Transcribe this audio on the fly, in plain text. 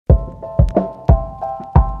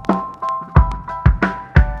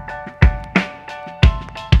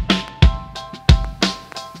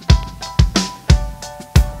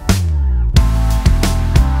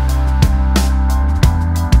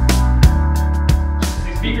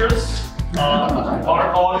speakers,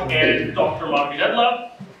 Marc Hoag and Dr. Martin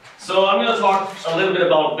Adler. So I'm going to talk a little bit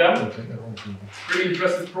about them. Pretty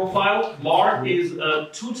impressive profile. Marc is a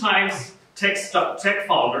 2 times tech startup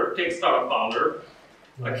founder,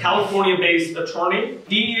 a California-based attorney.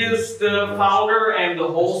 He is the founder and the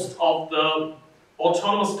host of the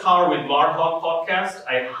Autonomous Car with Marc Hoag podcast.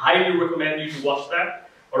 I highly recommend you to watch that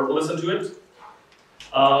or listen to it.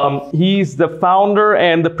 He's the founder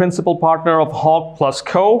and the principal partner of Hoag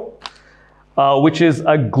Co, which is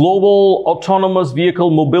a global autonomous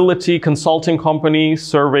vehicle mobility consulting company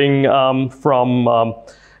serving from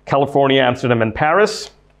California, Amsterdam, and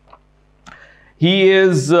Paris. He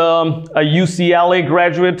is a UCLA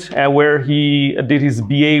graduate where he did his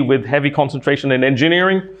BA with heavy concentration in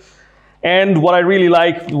engineering. And what I really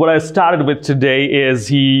like, what I started with today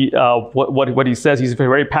is what he says, he's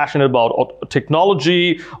very passionate about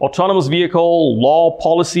technology, autonomous vehicle, law,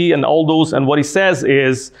 policy, and all those. And what he says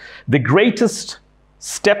is the greatest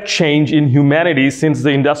step change in humanity since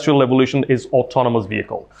the Industrial Revolution is autonomous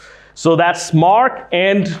vehicle. So that's Marc,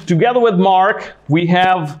 and together with Marc, we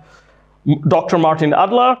have Dr. Martin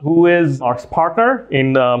Adler, who is Marc's partner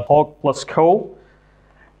in Hoag Co,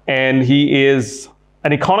 and he is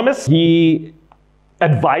an economist. He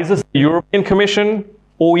advises the European Commission,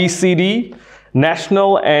 OECD,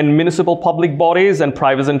 national and municipal public bodies, and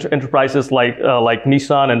private enterprises like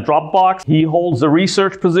Nissan and Dropbox. He holds a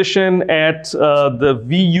research position at the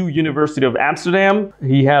VU University of Amsterdam.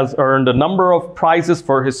 He has earned a number of prizes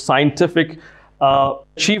for his scientific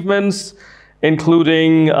achievements,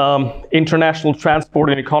 including International Transport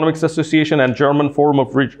and Economics Association and German Forum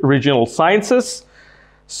of Regional Sciences.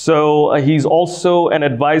 So he's also an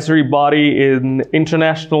advisory body in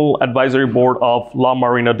International Advisory Board of La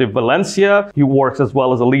Marina de Valencia. He works as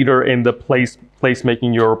well as a leader in the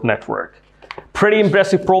Placemaking Europe network. Pretty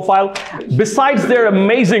impressive profile. Besides their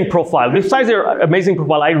amazing profile,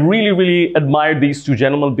 I really admire these 2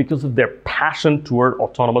 gentlemen because of their passion toward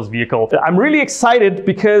autonomous vehicle. I'm really excited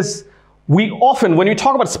because we often, when we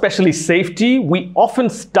talk about especially safety, we often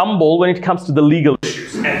stumble when it comes to the legal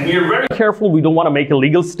issues. And we are very careful, we don't want to make a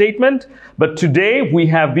legal statement. But today we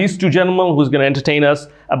have these 2 gentlemen who's going to entertain us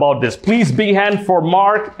about this. Please big hand for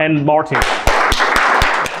Marc and Martin.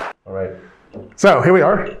 All right. So here we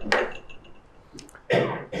are.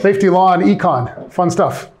 Safety law and econ, fun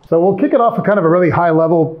stuff. So we'll kick it off with kind of a really high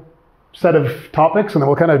level set of topics, and then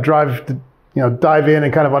we'll kind of dive in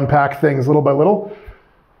and kind of unpack things little by little.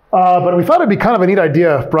 But we thought it'd be kind of a neat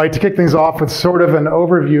idea, right, to kick things off with sort of an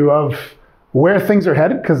overview of where things are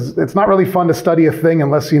headed, because it's not really fun to study a thing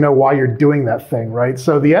unless you know why you're doing that thing, right?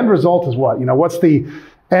 So the end result is what? What's the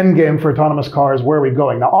end game for autonomous cars? Where are we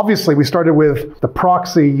going? Now, obviously, we started with the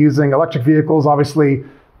proxy using electric vehicles. Obviously,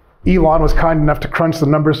 Elon was kind enough to crunch the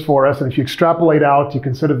numbers for us. And if you extrapolate out, you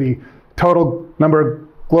consider the total number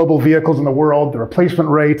of global vehicles in the world, the replacement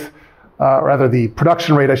rate, or rather the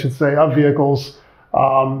production rate, I should say, of vehicles,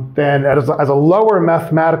 then as a lower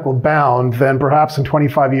mathematical bound, then perhaps in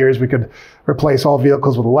 25 years we could replace all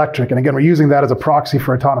vehicles with electric. And again, we're using that as a proxy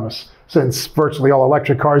for autonomous, since virtually all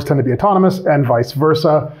electric cars tend to be autonomous and vice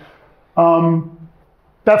versa.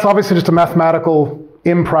 That's obviously just a mathematical,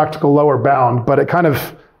 impractical lower bound, but it kind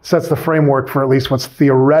of sets the framework for at least what's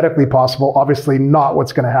theoretically possible, obviously not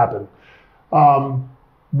what's going to happen.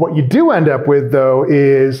 What you do end up with, though,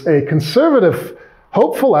 is a conservative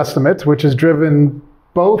hopeful estimate, which is driven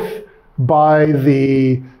both by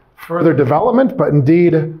the further development, but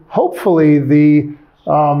indeed, hopefully, the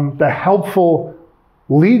helpful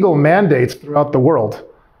legal mandates throughout the world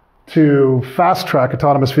to fast-track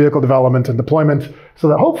autonomous vehicle development and deployment, so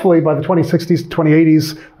that hopefully by the 2060s to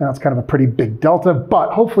 2080s, and that's kind of a pretty big delta,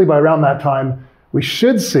 but hopefully by around that time, we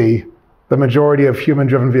should see the majority of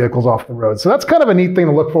human-driven vehicles off the road. So that's kind of a neat thing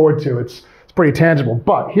to look forward to. It's pretty tangible.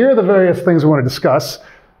 But here are the various things we want to discuss.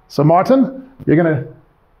 So Martin, you're going to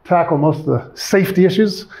tackle most of the safety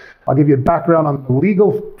issues. I'll give you a background on the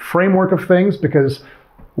legal framework of things, because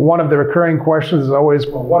one of the recurring questions is always,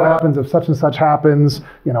 well, what happens if such and such happens?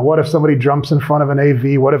 What if somebody jumps in front of an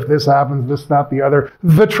AV? What if this happens, this, that, the other?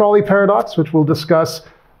 The trolley paradox, which we'll discuss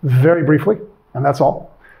very briefly, and that's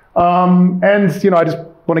all. I just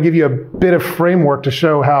want to give you a bit of framework to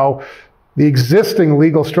show how the existing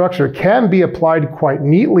legal structure can be applied quite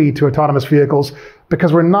neatly to autonomous vehicles,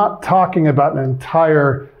 because we're not talking about an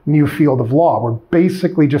entire new field of law. We're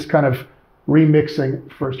basically just kind of remixing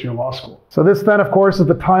first-year law school. So this then, of course, is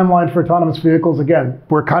the timeline for autonomous vehicles. Again,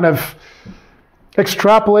 we're kind of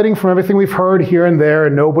extrapolating from everything we've heard here and there,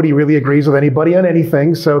 and nobody really agrees with anybody on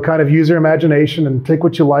anything. So kind of use your imagination and take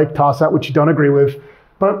what you like, toss out what you don't agree with.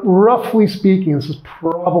 But roughly speaking, this is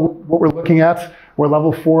probably what we're looking at. where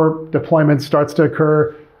level 4 deployment starts to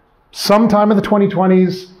occur sometime in the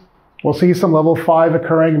 2020s. We'll see some level 5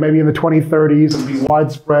 occurring maybe in the 2030s and be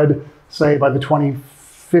widespread, say, by the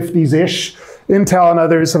 2050s-ish. Intel and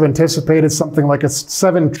others have anticipated something like a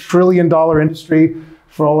 $7 trillion industry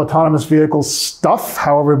for all autonomous vehicle stuff,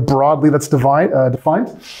 however broadly that's defined.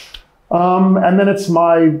 And then it's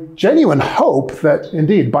my genuine hope that,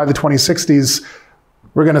 indeed, by the 2060s,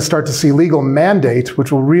 we're going to start to see legal mandate,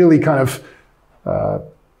 which will really kind of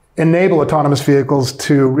enable autonomous vehicles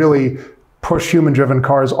to really push human-driven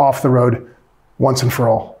cars off the road once and for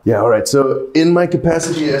all. Yeah, all right. So in my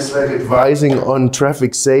capacity as like advising on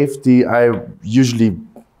traffic safety, I usually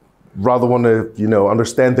rather want to, you know,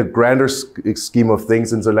 understand the grander scheme of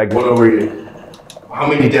things. And so like, how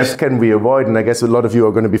many deaths can we avoid? And I guess a lot of you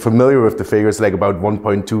are going to be familiar with the figures, like about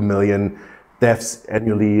 1.2 million deaths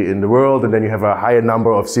annually in the world. And then you have a higher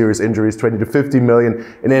number of serious injuries, 20 to 50 million.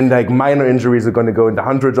 And then like minor injuries are going to go into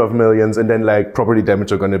hundreds of millions. And then like property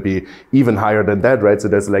damage are going to be even higher than that, right? So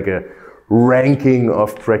there's like a ranking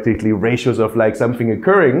of practically ratios of like something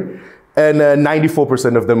occurring. And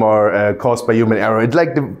 94% of them are caused by human error. It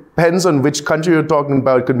like depends on which country you're talking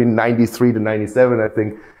about. It could be 93 to 97, I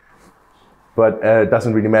think. But it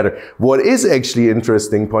doesn't really matter. What is actually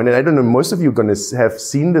interesting point, and I don't know, most of you are going to have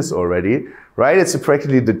seen this already, right? It's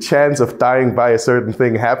practically the chance of dying by a certain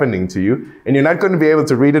thing happening to you. And you're not going to be able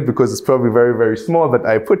to read it because it's probably very, very small, but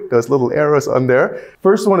I put those little arrows on there.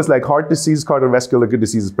 First one is like heart disease, cardiovascular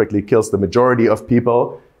disease practically kills the majority of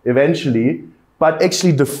people eventually. But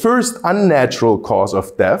actually the first unnatural cause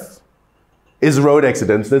of death is road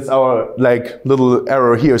accidents. That's our like little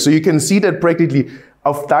arrow here. So you can see that practically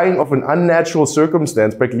of dying of an unnatural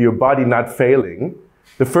circumstance, practically your body not failing,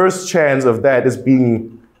 the first chance of that is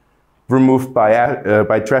being removed by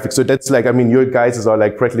traffic. So that's like, I mean, your guys are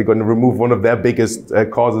like practically going to remove one of their biggest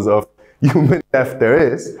causes of human death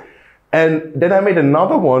there is. And then I made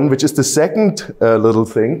another one, which is the second little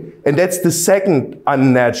thing, and that's the second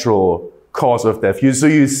unnatural cause of death. So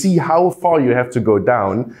you see how far you have to go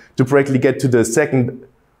down to practically get to the second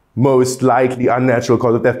most likely unnatural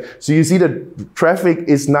cause of death. So you see that traffic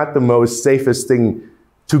is not the most safest thing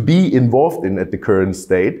to be involved in at the current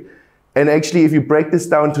state. And actually, if you break this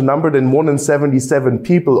down to number, then 1 in 77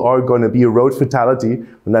 people are going to be a road fatality.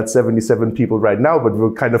 We're not 77 people right now, but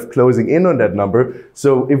we're kind of closing in on that number.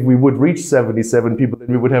 So if we would reach 77 people, then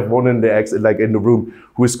we would have one in the room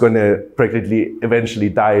who is going to practically eventually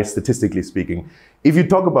die, statistically speaking. If you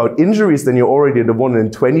talk about injuries, then you're already at a 1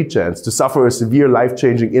 in 20 chance to suffer a severe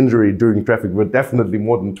life-changing injury during traffic. We're definitely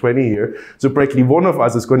more than 20 here. So practically one of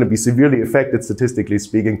us is going to be severely affected, statistically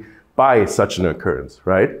speaking, by such an occurrence,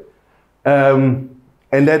 right? And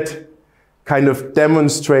that kind of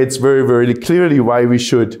demonstrates very, very clearly why we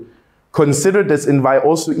should consider this and why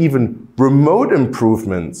also even remote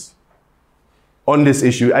improvements on this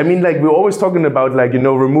issue. I mean, like, we're always talking about, like, you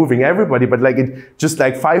know, removing everybody, but like it just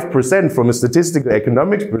like 5% from a statistical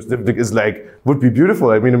economics perspective is like, would be beautiful.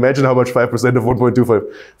 I mean, imagine how much 5% of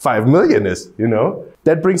 1.25 million is, you know?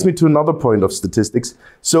 That brings me to another point of statistics.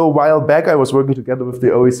 So a while back, I was working together with the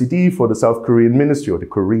OECD for the South Korean Ministry, or the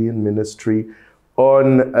Korean Ministry,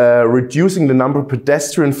 on reducing the number of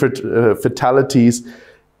pedestrian fatalities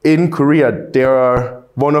in Korea. They are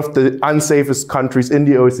one of the unsafest countries in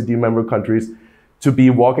the OECD member countries to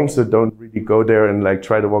be walking, so don't really go there and like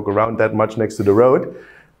try to walk around that much next to the road.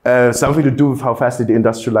 Something to do with how fast they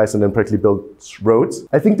industrialize and then practically build roads.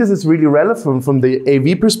 I think this is really relevant from the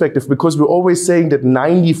AV perspective because we're always saying that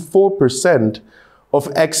 94% of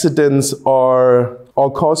accidents are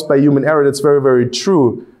caused by human error. That's very, very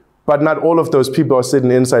true. But not all of those people are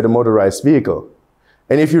sitting inside a motorized vehicle.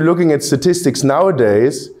 And if you're looking at statistics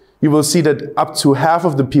nowadays, you will see that up to half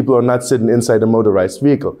of the people are not sitting inside a motorized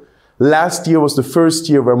vehicle. Last year was the first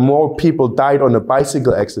year where more people died on a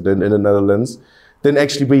bicycle accident in the Netherlands than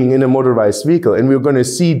actually being in a motorized vehicle. And we're going to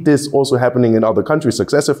see this also happening in other countries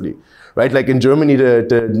successively, right? Like in Germany,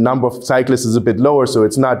 the number of cyclists is a bit lower, so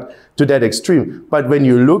it's not to that extreme. But when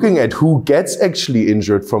you're looking at who gets actually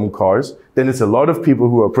injured from cars, then it's a lot of people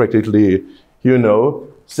who are practically, you know,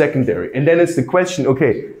 secondary. And then it's the question,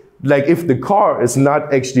 okay, like if the car is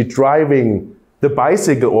not actually driving the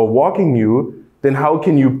bicycle or walking you, then how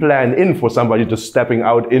can you plan in for somebody just stepping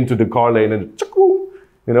out into the car lane and,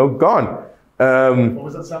 you know, gone? What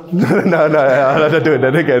was that sound? No, I'm not doing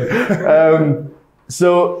that again.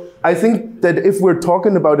 So I think that if we're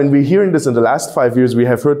talking about, and we're hearing this in the last 5 years, we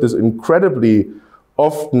have heard this incredibly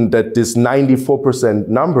often, that this 94%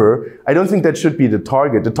 number, I don't think that should be the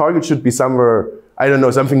target. The target should be somewhere, I don't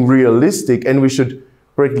know, something realistic, and we should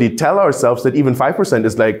practically tell ourselves that even 5%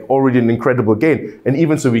 is like already an incredible gain. And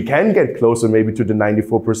even so we can get closer maybe to the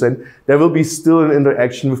 94%, there will be still an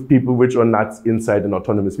interaction with people which are not inside an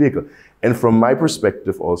autonomous vehicle. And from my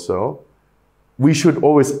perspective also, we should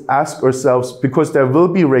always ask ourselves, because there will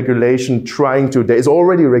be regulation there is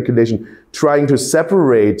already regulation trying to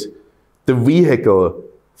separate the vehicle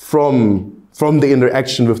from the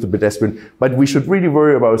interaction with the pedestrian, but we should really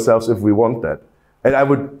worry about ourselves if we want that. And I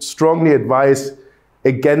would strongly advise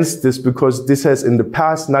against this, because this has in the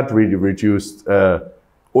past not really reduced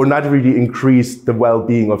or not really increased the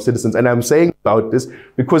well-being of citizens. And I'm saying about this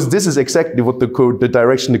because this is exactly what the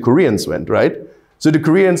direction the Koreans went, right? So the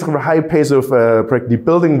Koreans have a high pace of practically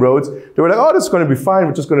building roads. They were like, oh, this is going to be fine.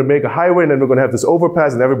 We're just going to make a highway and then we're going to have this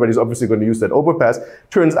overpass and everybody's obviously going to use that overpass.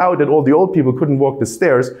 Turns out that all the old people couldn't walk the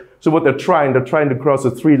stairs. So what they're trying to cross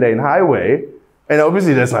a 3-lane highway. And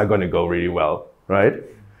obviously that's not going to go really well, right?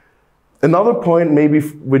 Another point maybe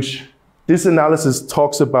which this analysis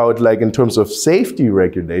talks about, like in terms of safety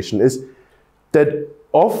regulation, is that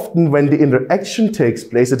often when the interaction takes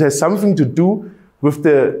place, it has something to do with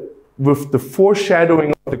the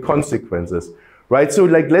foreshadowing of the consequences, right? So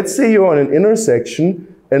like, let's say you're on an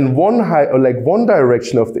intersection and one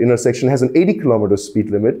direction of the intersection has an 80 kilometer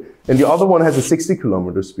speed limit and the other one has a 60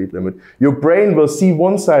 kilometer speed limit. Your brain will see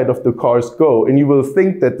one side of the cars go and you will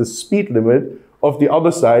think that the speed limit of the other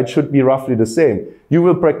side should be roughly the same. You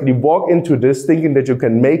will practically walk into this thinking that you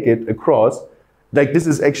can make it across. Like, this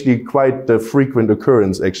is actually quite a frequent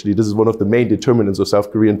occurrence, actually. This is one of the main determinants of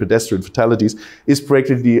South Korean pedestrian fatalities, is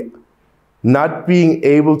practically not being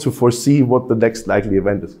able to foresee what the next likely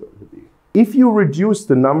event is going to be. If you reduce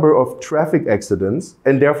the number of traffic accidents,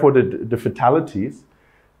 and therefore the fatalities,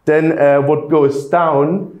 then what goes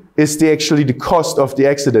down is actually the cost of the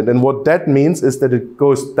accident. And what that means is that it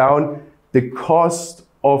goes down the cost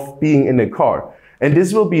of being in a car. And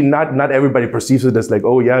this will be not everybody perceives it as like,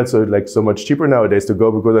 oh yeah, it's so much cheaper nowadays to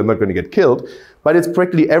go because I'm not going to get killed. But it's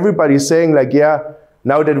practically everybody saying like, yeah,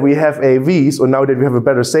 now that we have AVs or now that we have a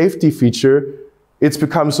better safety feature, it's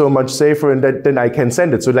become so much safer and then I can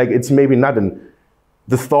send it. So like, it's maybe not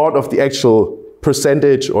the thought of the actual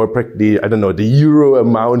percentage or practically, I don't know, the euro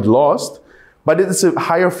amount lost, but it's a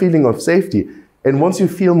higher feeling of safety. And once you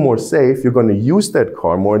feel more safe, you're going to use that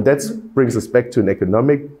car more. And that brings us back to an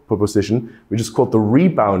economic proposition, which is called the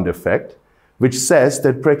rebound effect, which says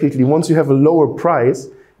that practically once you have a lower price,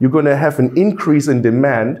 you're going to have an increase in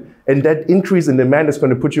demand. And that increase in demand is going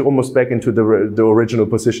to put you almost back into the original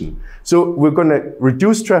position. So we're going to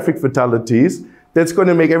reduce traffic fatalities. That's going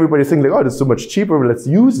to make everybody think like, oh, it's so much cheaper, let's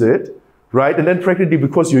use it, right? And then practically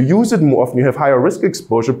because you use it more often, you have higher risk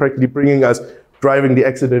exposure, practically bringing us driving the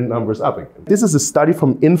accident numbers up again. This is a study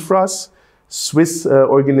from Infras, Swiss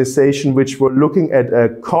organization, which were looking at a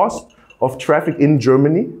cost of traffic in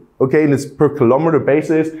Germany. Okay, and it's per kilometer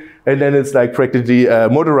basis. And then it's like practically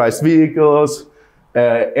motorized vehicles,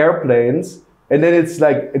 airplanes. And then it's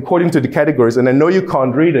like according to the categories. And I know you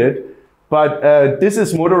can't read it, but this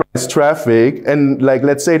is motorized traffic. And like,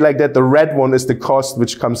 let's say like that, the red one is the cost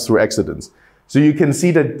which comes through accidents. So you can see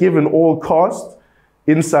that given all costs,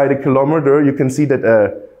 inside a kilometer, you can see that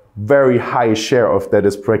a very high share of that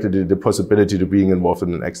is practically the possibility to being involved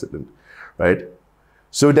in an accident, right?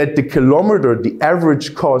 So that the kilometer, the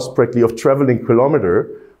average cost practically of traveling kilometer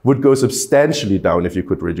would go substantially down if you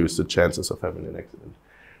could reduce the chances of having an accident.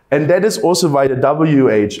 And that is also why the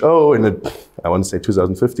WHO, I want to say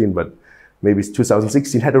 2015, but maybe it's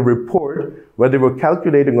 2016, had a report where they were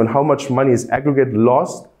calculating on how much money is aggregate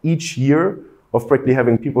lost each year of practically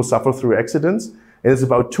having people suffer through accidents. And it's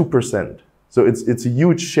about 2%. So it's a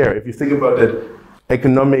huge share. If you think about that,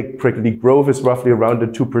 economic practically growth is roughly around the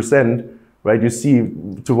 2%, right? You see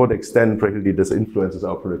to what extent practically this influences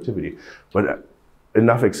our productivity. But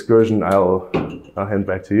enough excursion, I'll hand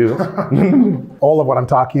back to you. All of what I'm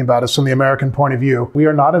talking about is from the American point of view. We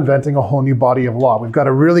are not inventing a whole new body of law. We've got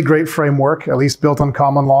a really great framework, at least built on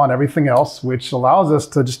common law and everything else, which allows us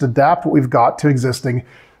to just adapt what we've got to existing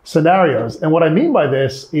scenarios. And what I mean by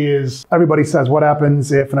this is everybody says, what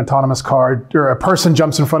happens if an autonomous car or a person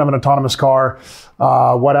jumps in front of an autonomous car?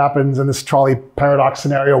 What happens in this trolley paradox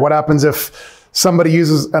scenario? What happens if somebody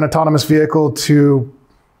uses an autonomous vehicle to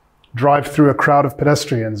drive through a crowd of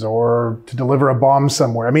pedestrians or to deliver a bomb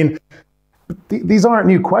somewhere? I mean, these aren't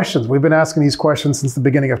new questions. We've been asking these questions since the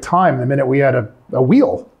beginning of time. The minute we had a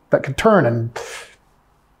wheel that could turn and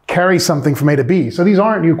carry something from A to B. So these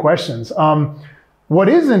aren't new questions. What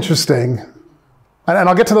is interesting, and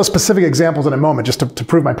I'll get to those specific examples in a moment just to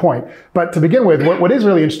prove my point, but to begin with, what is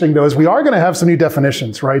really interesting though is we are going to have some new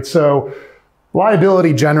definitions, right? So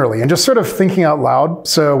liability generally, and just sort of thinking out loud,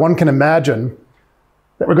 so one can imagine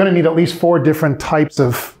that we're going to need at least 4 different types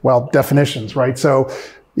of, well, definitions, right? So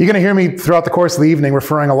you're going to hear me throughout the course of the evening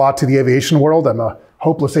referring a lot to the aviation world. I'm a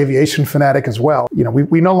hopeless aviation fanatic as well. You know,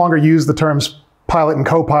 we no longer use the terms pilot and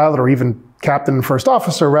co-pilot or even captain and first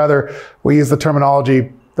officer. Rather, we use the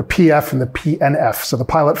terminology, the PF and the PNF. So the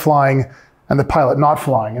pilot flying and the pilot not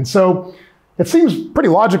flying. And so it seems pretty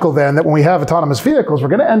logical then that when we have autonomous vehicles, we're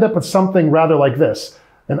going to end up with something rather like this: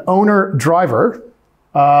 an owner-driver,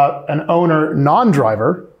 an owner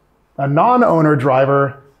non-driver, a non-owner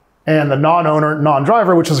driver, and the non-owner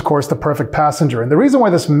non-driver, which is of course the perfect passenger. And the reason why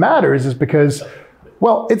this matters is because,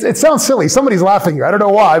 well, it sounds silly. Somebody's laughing here. I don't know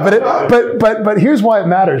why, but here's why it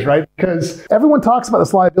matters, right? Because everyone talks about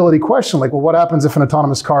this liability question, like, well, what happens if an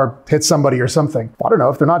autonomous car hits somebody or something? Well, I don't know.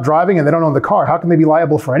 If they're not driving and they don't own the car, how can they be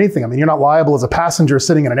liable for anything? I mean, you're not liable as a passenger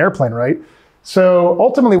sitting in an airplane, right? So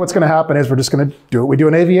ultimately what's going to happen is we're just going to do what we do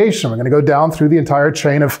in aviation. We're going to go down through the entire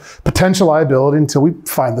chain of potential liability until we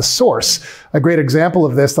find the source. A great example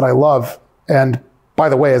of this that I love, and by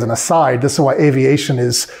the way, as an aside, this is why aviation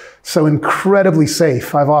is so incredibly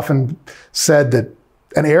safe. I've often said that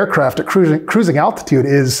an aircraft at cruising altitude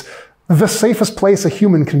is the safest place a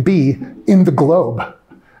human can be in the globe.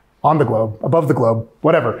 On the globe, above the globe,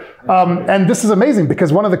 whatever. And this is amazing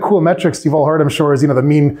because one of the cool metrics you've all heard, I'm sure, is, you know, the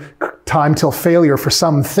mean time till failure for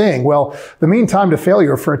something. Well, the mean time to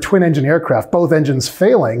failure for a twin engine aircraft, both engines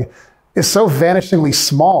failing, is so vanishingly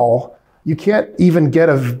small, you can't even get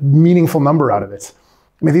a meaningful number out of it.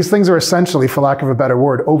 I mean, these things are essentially, for lack of a better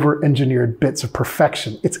word, over-engineered bits of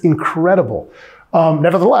perfection. It's incredible.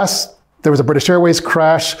 Nevertheless, there was a British Airways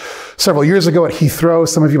crash several years ago at Heathrow.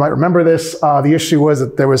 Some of you might remember this. The issue was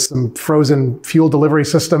that there was some frozen fuel delivery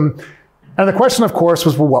system. And the question, of course,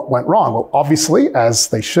 was, well, what went wrong? Well, obviously, as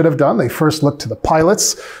they should have done, they first looked to the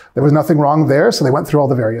pilots. There was nothing wrong there, so they went through all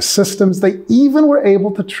the various systems. They even were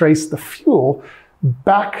able to trace the fuel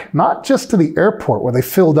back, not just to the airport where they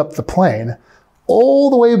filled up the plane,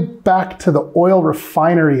 all the way back to the oil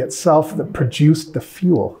refinery itself that produced the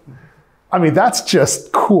fuel. I mean, that's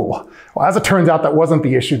just cool. Well, as it turns out, that wasn't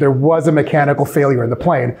the issue. There was a mechanical failure in the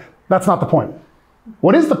plane. That's not the point.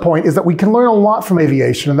 What is the point is that we can learn a lot from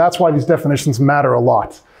aviation, and that's why these definitions matter a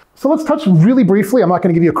lot. So let's touch really briefly. I'm not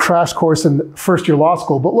going to give you a crash course in first-year law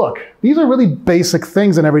school, but look, these are really basic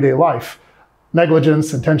things in everyday life.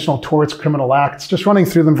 Negligence, intentional torts, criminal acts. Just running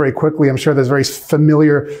through them very quickly. I'm sure there's very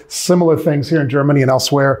familiar, similar things here in Germany and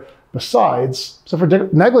elsewhere. Besides, so for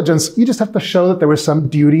negligence, you just have to show that there was some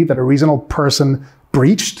duty that a reasonable person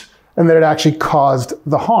breached and that it actually caused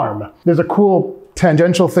the harm. There's a cool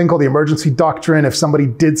tangential thing called the emergency doctrine. If somebody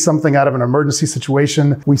did something out of an emergency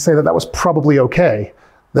situation, we say that that was probably okay.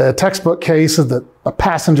 The textbook case is that a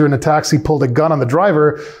passenger in a taxi pulled a gun on the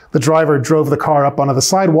driver. The driver drove the car up onto the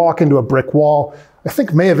sidewalk into a brick wall. I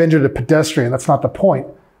think may have injured a pedestrian. That's not the point.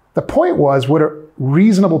 The point was, would a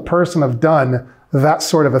reasonable person have done that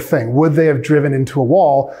sort of a thing? Would they have driven into a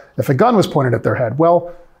wall if a gun was pointed at their head?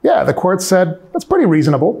 Well, yeah, the court said that's pretty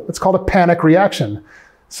reasonable. It's called a panic reaction.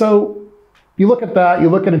 So you look at that, you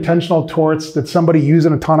look at intentional torts. Did somebody use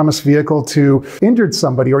an autonomous vehicle to injure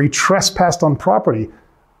somebody, or you trespassed on property?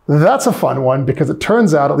 That's a fun one because it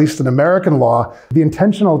turns out, at least in American law, the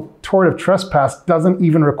intentional tort of trespass doesn't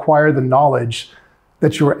even require the knowledge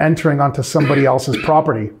that you were entering onto somebody else's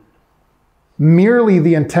property. Merely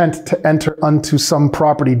the intent to enter onto some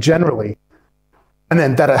property generally, and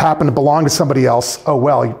then that it happened to belong to somebody else, oh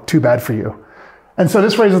well, too bad for you. And so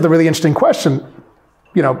this raises the really interesting question.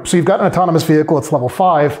 You know, so you've got an autonomous vehicle, it's level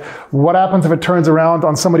 5. What happens if it turns around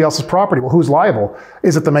on somebody else's property? Well, who's liable?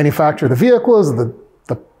 Is it the manufacturer of the vehicle? Is it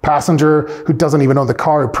the passenger who doesn't even own the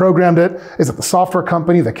car who programmed it? Is it the software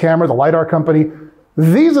company, the camera, the LiDAR company?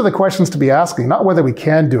 These are the questions to be asking, not whether we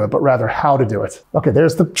can do it, but rather how to do it. Okay,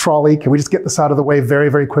 there's the trolley. Can we just get this out of the way very,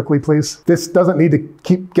 very quickly, please? This doesn't need to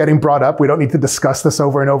keep getting brought up. We don't need to discuss this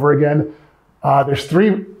over and over again. There's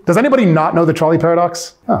 3. Does anybody not know the trolley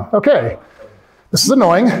paradox? Oh, okay. This is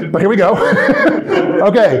annoying, but here we go.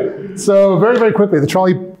 Okay, so very, very quickly, the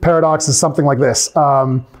trolley paradox is something like this.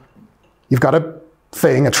 You've got a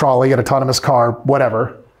thing, a trolley, an autonomous car,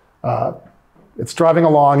 whatever. It's driving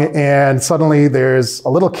along and suddenly there's a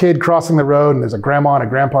little kid crossing the road and there's a grandma and a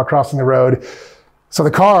grandpa crossing the road. So the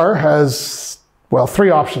car has, well, 3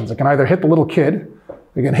 options. It can either hit the little kid,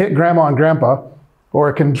 it can hit grandma and grandpa, or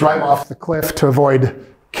it can drive off the cliff to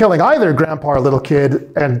avoid killing either grandpa or little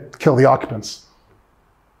kid and kill the occupants.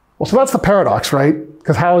 Well, so that's the paradox, right?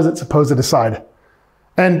 Because how is it supposed to decide?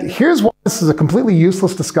 And here's why this is a completely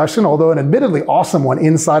useless discussion, although an admittedly awesome one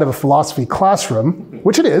inside of a philosophy classroom,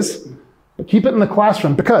 which it is. But keep it in the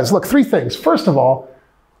classroom because, look, 3 things. First of all,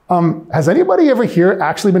 Has anybody ever here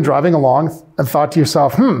actually been driving along and thought to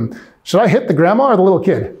yourself, should I hit the grandma or the little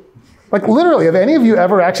kid? Like literally, have any of you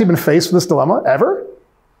ever actually been faced with this dilemma? Ever?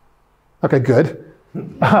 Okay, good.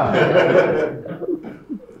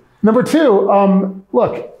 Number two,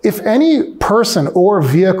 look, if any person or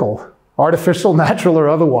vehicle, artificial, natural, or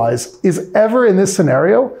otherwise, is ever in this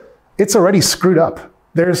scenario, it's already screwed up.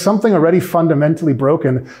 There's something already fundamentally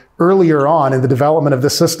broken earlier on in the development of the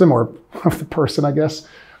system, or of the person, I guess.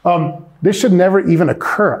 This should never even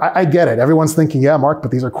occur. I get it. Everyone's thinking, yeah, Mark,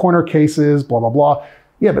 but these are corner cases, blah, blah, blah.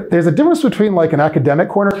 Yeah, but there's a difference between like an academic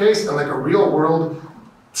corner case and like a real world,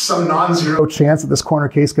 some non-zero chance that this corner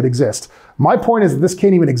case could exist. My point is that this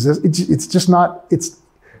can't even exist. It's just not,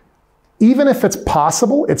 even if it's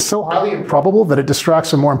possible, it's so highly improbable that it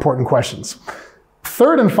distracts from more important questions.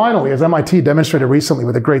 Third and finally, as MIT demonstrated recently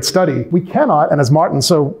with a great study, we cannot, and as Martin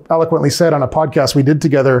so eloquently said on a podcast we did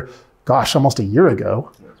together, gosh, almost a year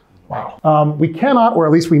ago. Wow. We cannot, or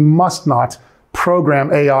at least we must not,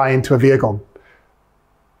 program AI into a vehicle.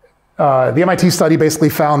 The MIT study basically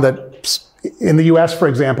found that in the US, for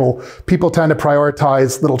example, people tend to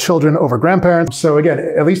prioritize little children over grandparents. So again,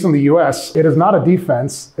 at least in the US, it is not a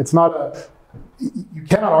defense. It's not a, you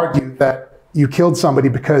cannot argue that you killed somebody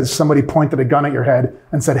because somebody pointed a gun at your head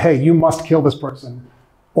and said, hey, you must kill this person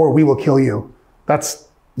or we will kill you. That's,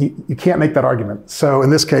 you can't make that argument. So in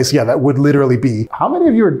this case, yeah, that would literally be. How many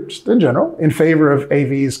of you are, just in general, in favor of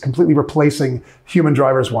AVs completely replacing human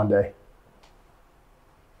drivers one day?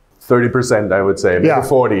 30%, I would say, maybe Yeah.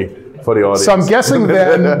 40 for the audience. So I'm guessing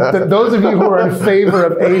then that those of you who are in favor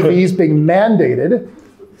of AVs being mandated,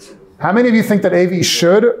 how many of you think that AVs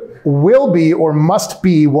should, will be, or must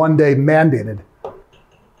be one day mandated?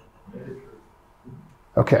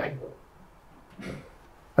 Okay.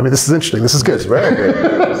 I mean, this is interesting. This is good. It's very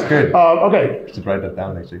good. It's good. Okay. Just write that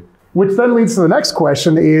down, actually. Which then leads to the next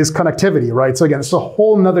question is connectivity, right? So again, it's a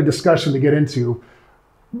whole nother discussion to get into.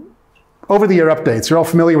 Over-the-air updates. You're all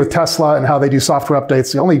familiar with Tesla and how they do software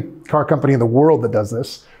updates. The only car company in the world that does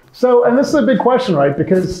this. So, and this is a big question, right?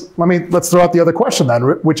 Because let's throw out the other question then,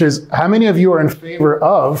 which is how many of you are in favor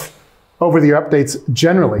of over-the-air updates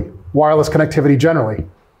generally, wireless connectivity generally?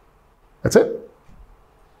 That's it?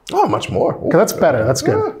 Oh, much more. Okay, that's better. That's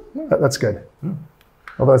good. That's good.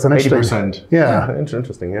 Although it's an interesting. 80%. Yeah.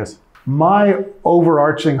 Interesting, yes. My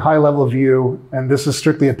overarching high-level view, and this is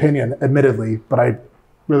strictly opinion, admittedly, but I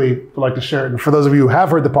really would like to share it. And for those of you who have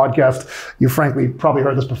heard the podcast, you frankly probably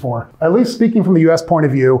heard this before. At least speaking from the US point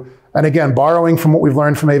of view, and again, borrowing from what we've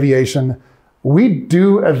learned from aviation, we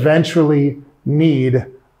do eventually need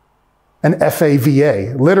an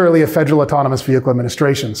FAVA, literally a Federal Autonomous Vehicle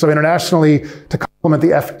Administration. So internationally, to complement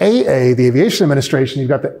the FAA, the Aviation Administration, you've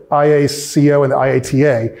got the IACO and the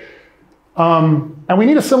IATA. And we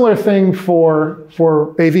need a similar thing for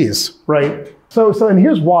AVs, right? So, and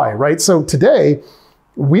here's why, right? So today,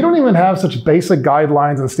 we don't even have such basic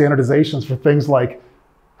guidelines and standardizations for things like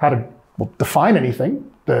how to define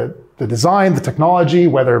anything, the design, the technology,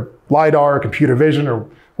 whether LiDAR, computer vision, or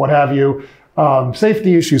what have you,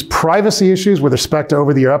 safety issues, privacy issues with respect to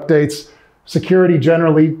over-the-air updates, security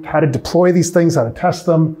generally, how to deploy these things, how to test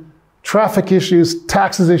them, traffic issues,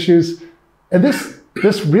 taxes issues. And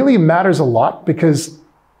this really matters a lot because,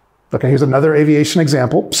 okay, here's another aviation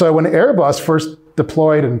example. So when Airbus first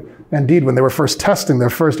deployed, and indeed when they were first testing their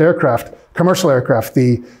first aircraft, commercial aircraft,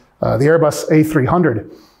 the Airbus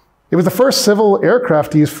A300, it was the first civil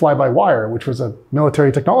aircraft to use fly-by-wire, which was a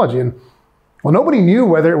military technology. And well, nobody knew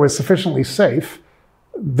whether it was sufficiently safe.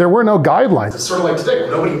 There were no guidelines. It's sort of like today,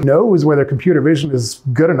 nobody knows whether computer vision is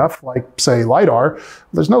good enough, like say LiDAR.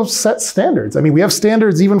 There's no set standards. I mean, we have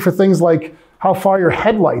standards even for things like how far your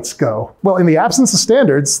headlights go. Well, in the absence of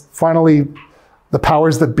standards, finally, the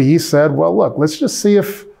powers that be said, well, look, let's just see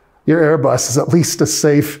if your Airbus is at least as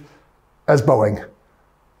safe as Boeing.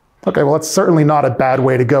 Okay, well, that's certainly not a bad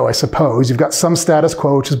way to go, I suppose. You've got some status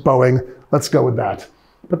quo, which is Boeing. Let's go with that.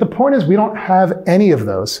 But the point is, we don't have any of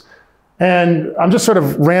those. And I'm just sort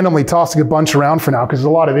of randomly tossing a bunch around for now, because there's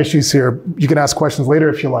a lot of issues here. You can ask questions later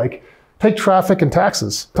if you like. Take traffic and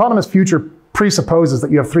taxes. Autonomous future presupposes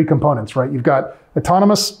that you have three components, right? You've got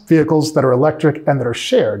autonomous vehicles that are electric and that are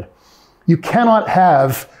shared. You cannot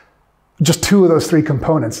have just two of those three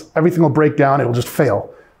components. Everything will break down, it'll just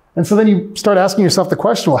fail. And so then you start asking yourself the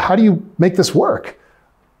question, well, how do you make this work?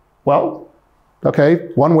 Well, okay,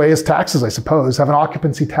 one way is taxes, I suppose. Have an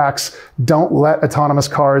occupancy tax. Don't let autonomous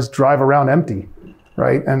cars drive around empty,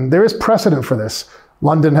 right? And there is precedent for this.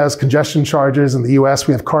 London has congestion charges. In the US,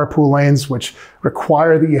 we have carpool lanes, which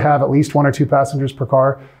require that you have at least 1 or 2 passengers per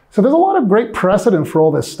car. So there's a lot of great precedent for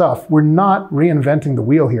all this stuff. We're not reinventing the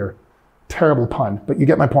wheel here. Terrible pun, but you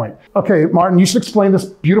get my point. Okay, Martin, you should explain this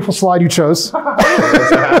beautiful slide you chose.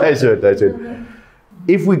 I should.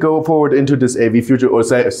 If we go forward into this AV future, or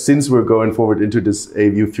since we're going forward into this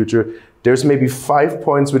AV future, there's maybe 5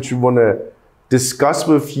 points which we want to discuss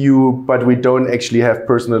with you, but we don't actually have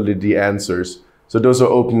personally the answers. So those are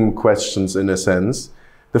open questions in a sense.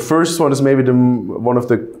 The first one is maybe one of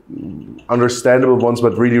the understandable ones,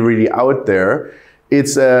 but really, really out there.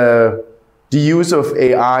 It's the use of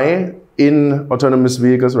AI in autonomous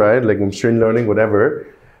vehicles, right? Like machine learning, whatever.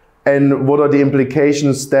 And what are the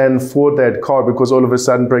implications then for that car? Because all of a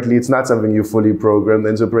sudden, practically, it's not something you fully programmed,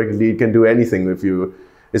 and so practically it can do anything with you,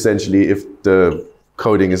 essentially, if the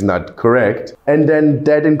coding is not correct. And then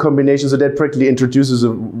that in combination, so that practically introduces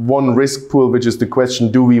one risk pool, which is the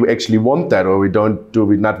question, do we actually want that, or do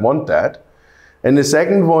we not want that? And the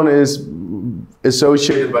second one is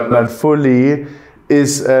associated, but not fully,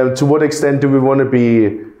 is to what extent do we want to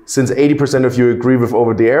be, since 80% of you agree with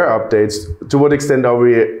over-the-air updates, to what extent are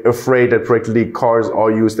we afraid that practically cars are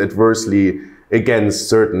used adversely against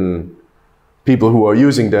certain people who are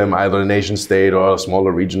using them, either a nation state or a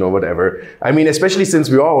smaller region or whatever? I mean, especially since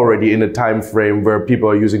we are already in a time frame where people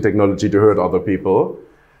are using technology to hurt other people.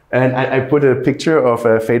 And I put a picture of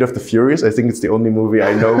Fate of the Furious. I think it's the only movie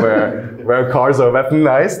I know where cars are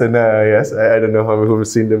weaponized. And yes, I don't know who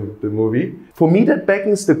has seen the movie. For me, that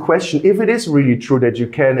beckons the question, if it is really true that you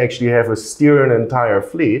can actually have a steer an entire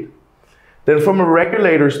fleet, then from a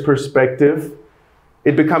regulator's perspective,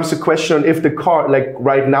 it becomes a question on if the car, like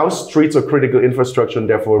right now, streets are critical infrastructure and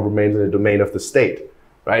therefore remains in the domain of the state,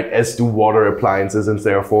 right? As do water appliances and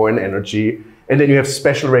therefore and energy. And then you have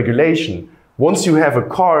special regulation. Once you have a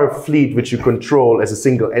car fleet which you control as a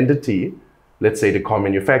single entity, let's say the car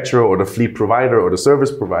manufacturer or the fleet provider or the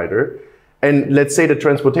service provider, and let's say the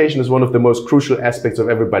transportation is one of the most crucial aspects of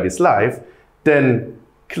everybody's life, then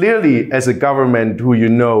clearly as a government who you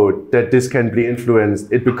know that this can be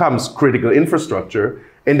influenced, it becomes critical infrastructure,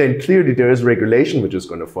 and then clearly there is regulation which is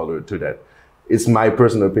going to follow to that. It's my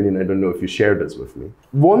personal opinion, I don't know if you share this with me.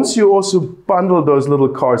 Once you also bundle those little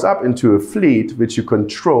cars up into a fleet which you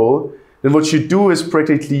control, then what you do is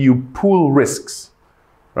practically you pool risks,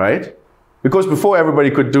 right? Because before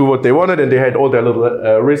everybody could do what they wanted and they had all their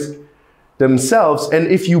little risk themselves. And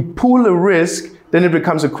if you pool a risk, then it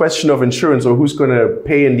becomes a question of insurance or who's going to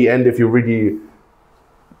pay in the end if you really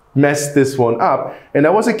mess this one up. And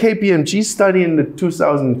there was a KPMG study in the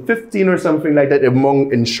 2015 or something like that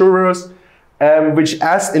among insurers, which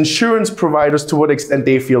asked insurance providers to what extent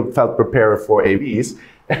they felt prepared for AVs.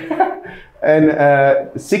 And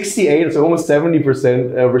 68, so almost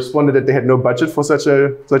 70% responded that they had no budget for such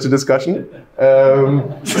a discussion.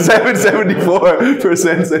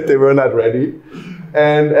 74% said they were not ready.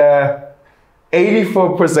 And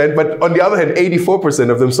 84%, but on the other hand, 84%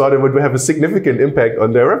 of them thought it would have a significant impact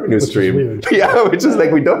on their revenue stream. Yeah, which is like,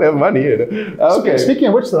 we don't have money. Okay. Speaking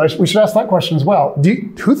of which, though, we should ask that question as well.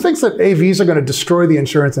 Who thinks that AVs are going to destroy the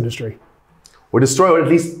insurance industry? Or destroy, or at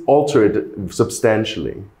least alter it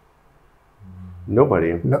substantially?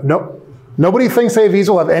 Nobody. Nobody thinks AVs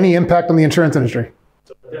will have any impact on the insurance industry.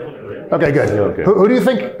 Okay, good. Okay. Who do you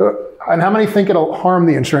think, and how many think it'll harm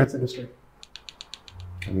the insurance industry?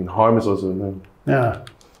 I mean, harm is also... Yeah.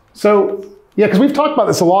 So, yeah, because we've talked about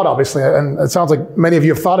this a lot, obviously, and it sounds like many of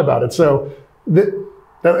you have thought about it. So,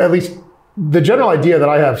 at least the general idea that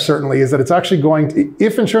I have certainly is that it's actually going to,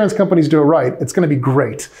 if insurance companies do it right, it's going to be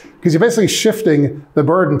great. Because you're basically shifting the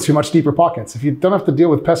burden to much deeper pockets. If you don't have to deal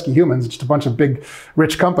with pesky humans, just a bunch of big,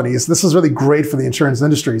 rich companies, this is really great for the insurance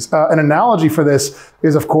industries. An analogy for this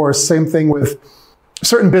is, of course, same thing with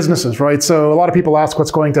certain businesses, right? So a lot of people ask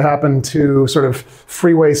what's going to happen to sort of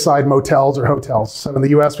freeway side motels or hotels. So in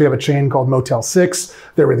the US, we have a chain called Motel 6.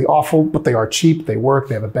 They're really awful, but they are cheap. They work.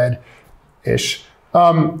 They have a bed-ish.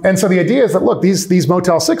 And so the idea is that, look, these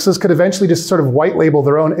Motel 6s could eventually just sort of white label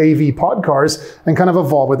their own AV pod cars and kind of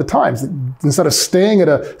evolve with the times. Instead of staying at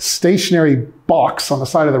a stationary box on the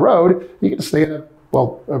side of the road, you can stay in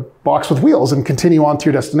a box with wheels and continue on to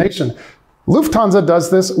your destination. Lufthansa does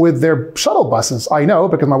this with their shuttle buses. I know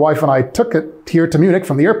because my wife and I took it here to Munich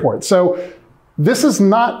from the airport. So this is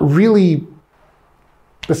not really,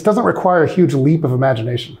 this doesn't require a huge leap of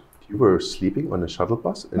imagination. You were sleeping on a shuttle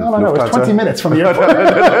bus? No, it was 20 minutes from the airport.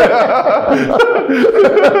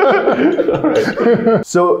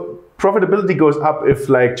 So profitability goes up if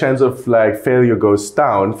chance of failure goes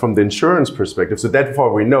down from the insurance perspective. So that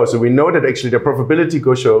far we know. So we know that actually their profitability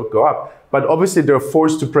go up. But obviously they're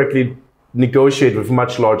forced to practically negotiate with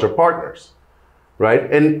much larger partners, right?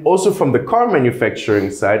 And also from the car manufacturing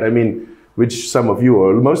side, I mean, which some of you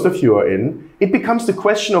or most of you are in, it becomes the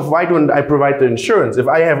question of why don't I provide the insurance? If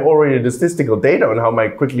I have already the statistical data on how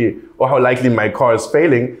quickly or how likely my car is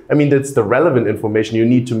failing, I mean, that's the relevant information you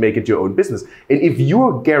need to make it your own business. And if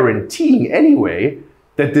you're guaranteeing anyway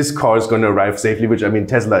that this car is going to arrive safely, which I mean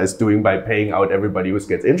Tesla is doing by paying out everybody who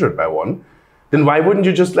gets injured by one, then why wouldn't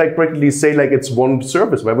you just like practically say like it's one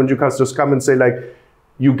service? Why wouldn't you just come and say like,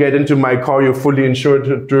 you get into my car, you're fully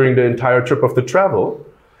insured during the entire trip of the travel?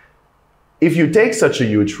 If you take such a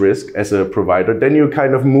huge risk as a provider, then you're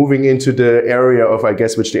kind of moving into the area of, I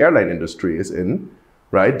guess, which the airline industry is in,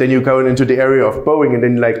 right? Then you're going into the area of Boeing, and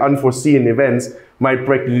then like unforeseen events might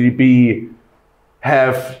practically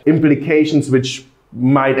have implications which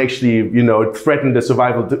might actually, you know, threaten the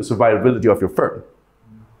survivability of your firm,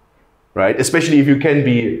 right? Especially if you can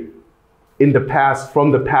be in the past, from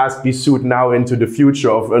the past, be sued now into the future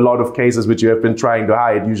of a lot of cases which you have been trying to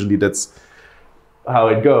hide. Usually that's how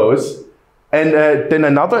it goes. And then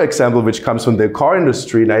another example which comes from the car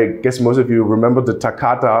industry, and I guess most of you remember the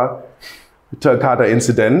Takata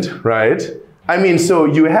incident, right? I mean, so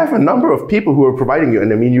you have a number of people who are providing you,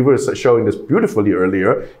 and I mean, you were showing this beautifully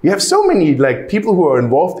earlier. You have so many like people who are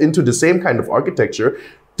involved into the same kind of architecture,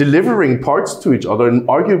 delivering parts to each other, and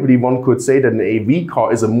arguably one could say that an AV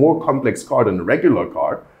car is a more complex car than a regular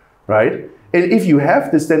car, right? And if you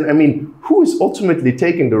have this, then, I mean, who is ultimately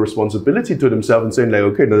taking the responsibility to themselves and saying like,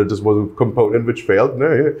 okay, no, this was a component which failed,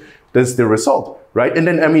 no, that's the result, right? And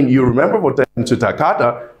then, I mean, you remember what happened to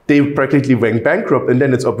Takata, they practically went bankrupt, and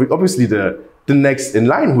then it's obviously the next in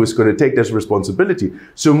line who is going to take this responsibility.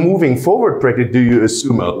 So moving forward, practically, do you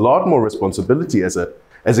assume a lot more responsibility as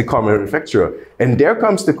a car manufacturer? And there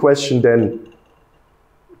comes the question then,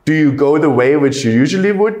 do you go the way which you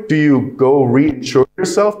usually would? Do you go reinsure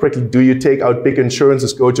yourself? Practically, do you take out big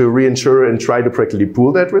insurances, go to a reinsurer and try to practically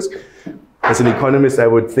pool that risk? As an economist, I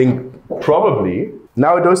would think probably.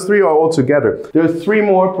 Now those three are all together. There are three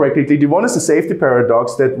more practically. The one is the safety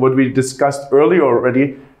paradox, that what we discussed earlier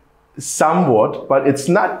already, somewhat, but it's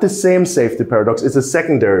not the same safety paradox, it's a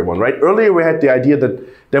secondary one, right? Earlier we had the idea that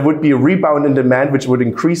there would be a rebound in demand which would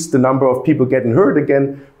increase the number of people getting hurt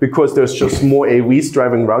again because there's just more AVs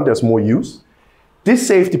driving around, there's more use. This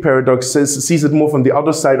safety paradox sees it more from the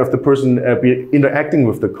other side of the person interacting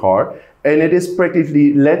with the car, and it is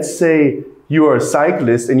practically, let's say you are a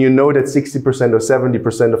cyclist and you know that 60% or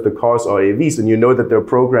 70% of the cars are AVs and you know that they're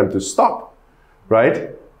programmed to stop, right?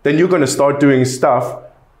 Then you're going to start doing stuff.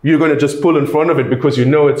 You're going to just pull in front of it because you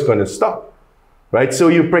know it's going to stop, right? So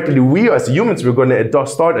you practically, we as humans, we're going to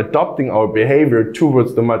start adopting our behavior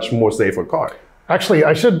towards the much more safer car. Actually,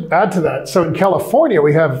 I should add to that. So in California,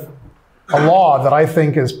 we have a law that I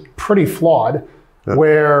think is pretty flawed,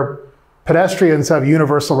 where pedestrians have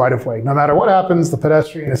universal right-of-way. No matter what happens, the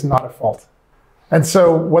pedestrian is not at fault. And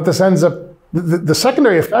so what this ends up, the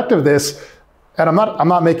secondary effect of this, and I'm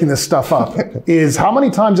not making this stuff up, is how many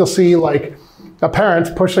times you'll see like a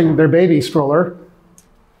parent pushing their baby stroller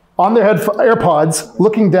on their AirPods,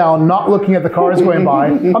 looking down, not looking at the cars going by.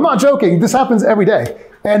 I'm not joking, this happens every day,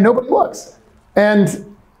 and nobody looks.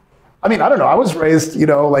 And I mean, I don't know, I was raised, you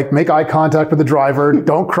know, like make eye contact with the driver,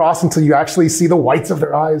 don't cross until you actually see the whites of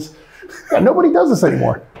their eyes. And nobody does this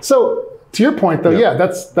anymore. So to your point though, yeah,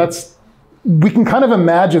 that's we can kind of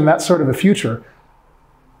imagine that sort of a future.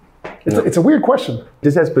 It's a weird question.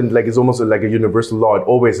 This has been like, it's almost like a universal law. It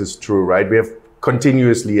always is true, right? We have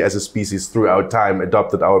continuously as a species throughout time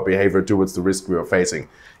adopted our behavior towards the risk we are facing.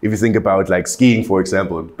 If you think about like skiing, for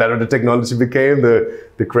example, the better the technology became,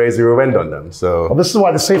 the crazier we went on them. So well, this is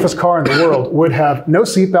why the safest car in the world would have no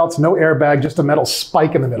seatbelts, no airbag, just a metal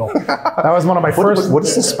spike in the middle. That was one of my first. What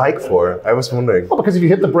is the spike for? I was wondering. Well, because if you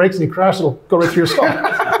hit the brakes and you crash, it'll go right through your skull.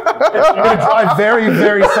 You're going to drive very,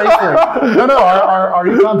 very safely. No, our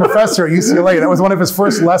econ professor at UCLA, that was one of his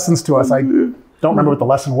first lessons to us. I don't remember what the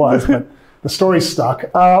lesson was, but the story stuck.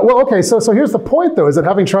 Well, okay, so here's the point though, is that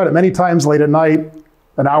having tried it many times late at night,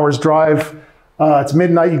 an hour's drive, it's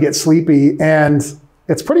midnight, you get sleepy, and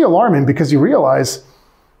it's pretty alarming because you realize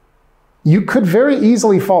you could very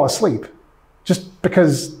easily fall asleep just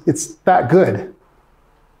because it's that good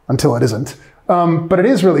until it isn't. But it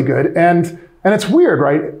is really good. And it's weird,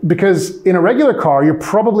 right? Because in a regular car, you're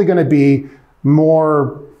probably going to be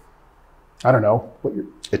more, I don't know,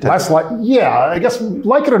 less like, yeah, I guess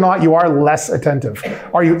like it or not, you are less attentive.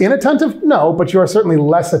 Are you inattentive? No, but you are certainly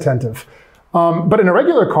less attentive. But in a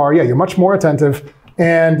regular car, yeah, you're much more attentive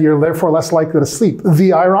and you're therefore less likely to sleep.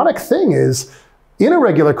 The ironic thing is, in a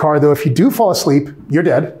regular car though, if you do fall asleep, you're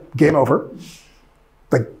dead, game over.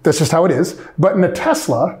 Like, that's just how it is. But in a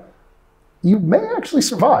Tesla, you may actually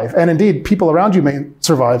survive. And indeed, people around you may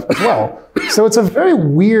survive as well. So it's a very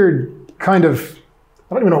weird kind of,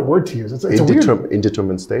 I don't even know what word to use. It's a weird...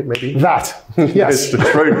 Indeterminate state, maybe? That, yes. It's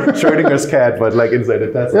Schrödinger's cat, but like inside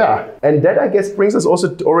it, that's yeah. it. And that, I guess, brings us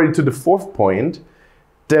also already to the fourth point,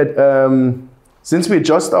 that since we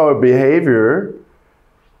adjust our behavior,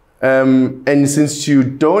 and since you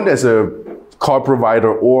don't, as a car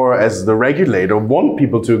provider or as the regulator, want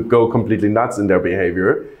people to go completely nuts in their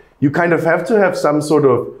behavior, you kind of have to have some sort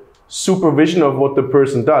of supervision of what the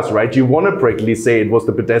person does, right? You want to practically say it was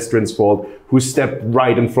the pedestrian's fault who stepped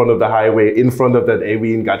right in front of the highway, in front of that AV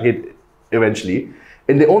and got hit eventually.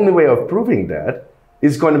 And the only way of proving that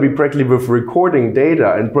is going to be practically with recording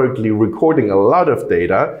data and practically recording a lot of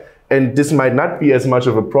data. And this might not be as much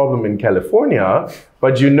of a problem in California,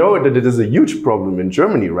 but you know that it is a huge problem in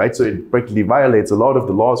Germany, right? So it practically violates a lot of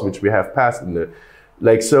the laws which we have passed in the,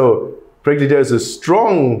 like, so practically there's a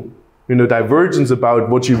strong, you know, divergence about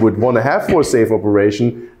what you would want to have for a safe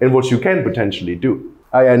operation and what you can potentially do.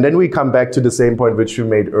 And then we come back to the same point which we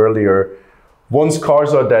made earlier. Once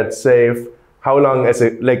cars are that safe, how long as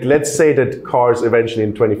a, like, let's say that cars eventually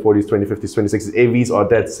in 2040s, 2050s, 2060s, AVs are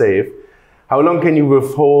that safe, how long can you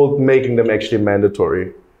withhold making them actually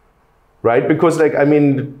mandatory? Right? Because, like, I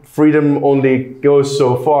mean, freedom only goes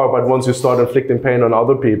so far, but once you start inflicting pain on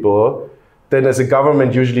other people, then as a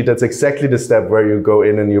government, usually that's exactly the step where you go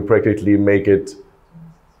in and you practically make it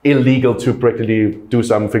illegal to practically do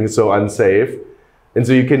something so unsafe. And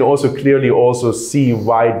so you can also clearly also see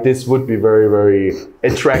why this would be very, very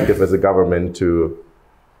attractive as a government to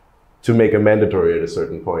make it mandatory at a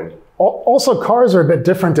certain point. Also, cars are a bit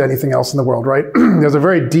different to anything else in the world, right? There's a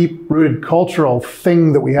very deep-rooted cultural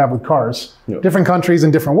thing that we have with cars. Yeah. Different countries in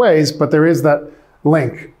different ways, but there is that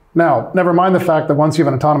link. Now, never mind the fact that once you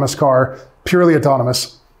have an autonomous car, purely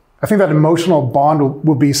autonomous, I think that emotional bond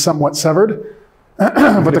will be somewhat severed. But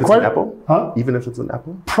the an Apple? Huh? Even if it's an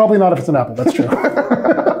Apple? Probably not if it's an Apple, that's true.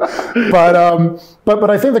 but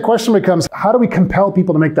I think the question becomes, how do we compel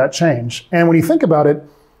people to make that change? And when you think about it,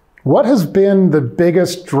 what has been the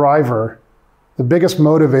biggest driver, the biggest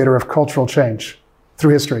motivator of cultural change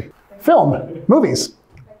through history? Film, movies,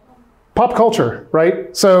 pop culture,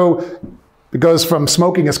 right? So it goes from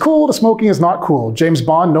smoking is cool to smoking is not cool. James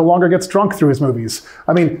Bond no longer gets drunk through his movies.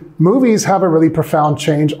 I mean, movies have a really profound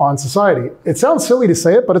change on society. It sounds silly to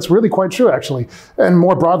say it, but it's really quite true, actually. And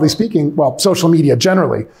more broadly speaking, well, social media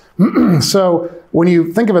generally. So when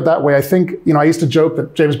you think of it that way, I think, you know, I used to joke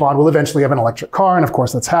that James Bond will eventually have an electric car, and of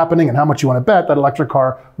course that's happening, and how much you want to bet that electric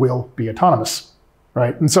car will be autonomous,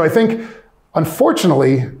 right? And so I think,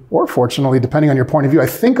 unfortunately, or fortunately, depending on your point of view, I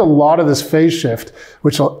think a lot of this phase shift,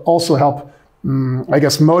 which will also help I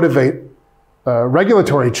guess, motivate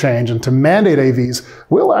regulatory change and to mandate AVs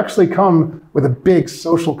will actually come with a big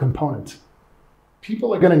social component.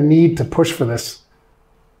 People are going to need to push for this,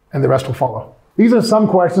 and the rest will follow. These are some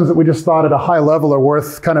questions that we just thought at a high level are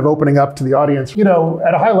worth kind of opening up to the audience. You know,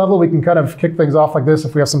 at a high level, we can kind of kick things off like this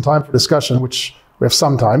if we have some time for discussion, which we have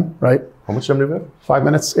some time, right? How much time do we have? 5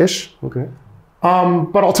 minutes-ish. Okay.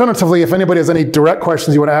 But alternatively, if anybody has any direct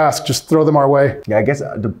questions you want to ask, just throw them our way. Yeah, I guess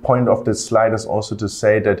the point of this slide is also to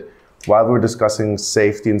say that while we're discussing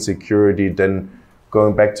safety and security, then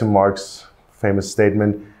going back to Marc's famous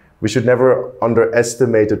statement, we should never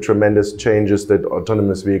underestimate the tremendous changes that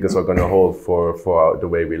autonomous vehicles are going to hold for the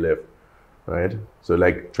way we live, right? So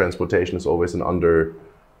like transportation is always an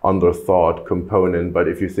underthought component, but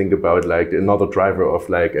if you think about like another driver of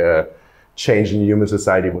like a change in human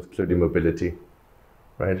society was clearly mobility.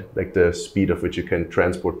 Right? Like the speed of which you can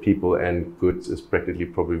transport people and goods is practically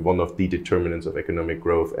probably one of the determinants of economic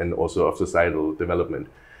growth and also of societal development.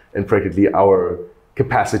 And practically our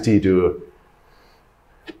capacity to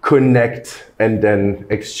connect and then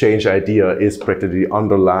exchange idea is practically the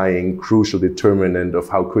underlying crucial determinant of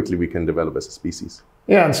how quickly we can develop as a species.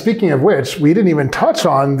 Yeah, and speaking of which, we didn't even touch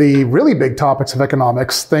on the really big topics of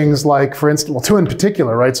economics, things like, for instance, well, two in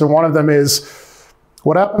particular, right? So one of them is,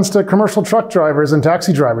 what happens to commercial truck drivers and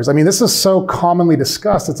taxi drivers? I mean, this is so commonly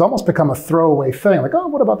discussed, it's almost become a throwaway thing. Like, oh,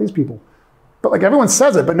 what about these people? But like everyone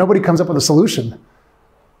says it, but nobody comes up with a solution.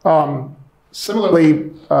 Similarly,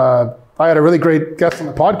 I had a really great guest on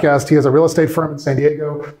the podcast. He has a real estate firm in San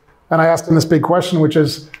Diego. And I asked him this big question, which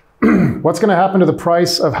is, what's going to happen to the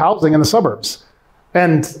price of housing in the suburbs?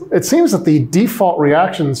 And it seems that the default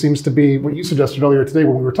reaction seems to be what you suggested earlier today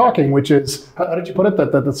when we were talking, which is, how did you put it?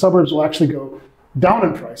 That the suburbs will actually go down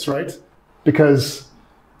in price, right? Because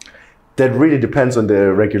that really depends on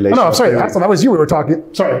the regulation. No, I'm sorry, Hasan, that was you we were talking.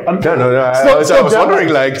 Sorry. No. I was wondering,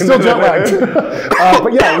 like. Still jet lagged.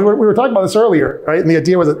 But yeah, we were talking about this earlier, right? And the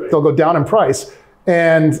idea was that they'll go down in price.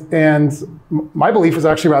 And my belief is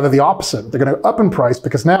actually rather the opposite. They're going to up in price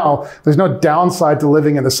because now there's no downside to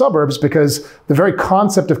living in the suburbs because the very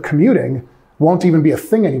concept of commuting won't even be a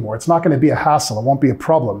thing anymore. It's not going to be a hassle. It won't be a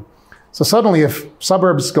problem. So suddenly, if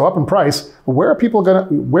suburbs go up in price, where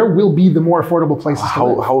will be the more affordable places to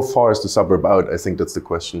live? How far is the suburb out? I think that's the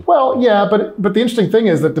question. Well, yeah, but the interesting thing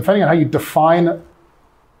is that depending on how you define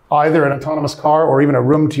either an autonomous car or even a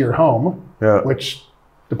room to your home, which,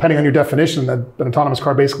 depending on your definition, that an autonomous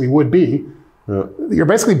car basically would be, you're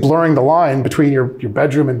basically blurring the line between your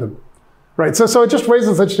bedroom and the, right? So it just raises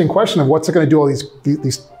this interesting question of what's it going to do all these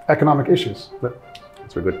economic issues.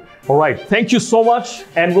 That's very good. All right, thank you so much,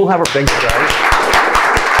 and we'll have our thanks, guys.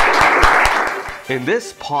 In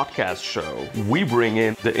this podcast show, we bring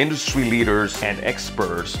in the industry leaders and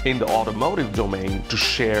experts in the automotive domain to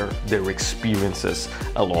share their experiences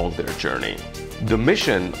along their journey. The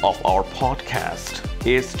mission of our podcast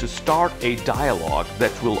is to start a dialogue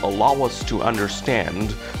that will allow us to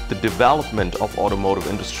understand the development of automotive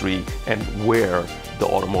industry and where the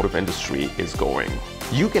automotive industry is going.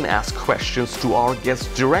 You can ask questions to our guests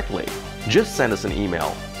directly. Just send us an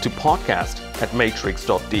email to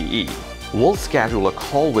podcast@matrix.de. We'll schedule a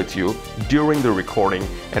call with you during the recording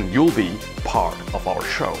and you'll be part of our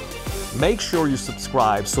show. Make sure you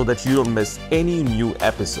subscribe so that you don't miss any new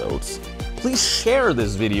episodes. Please share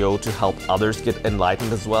this video to help others get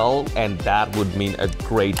enlightened as well, and that would mean a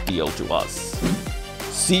great deal to us.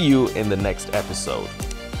 See you in the next episode.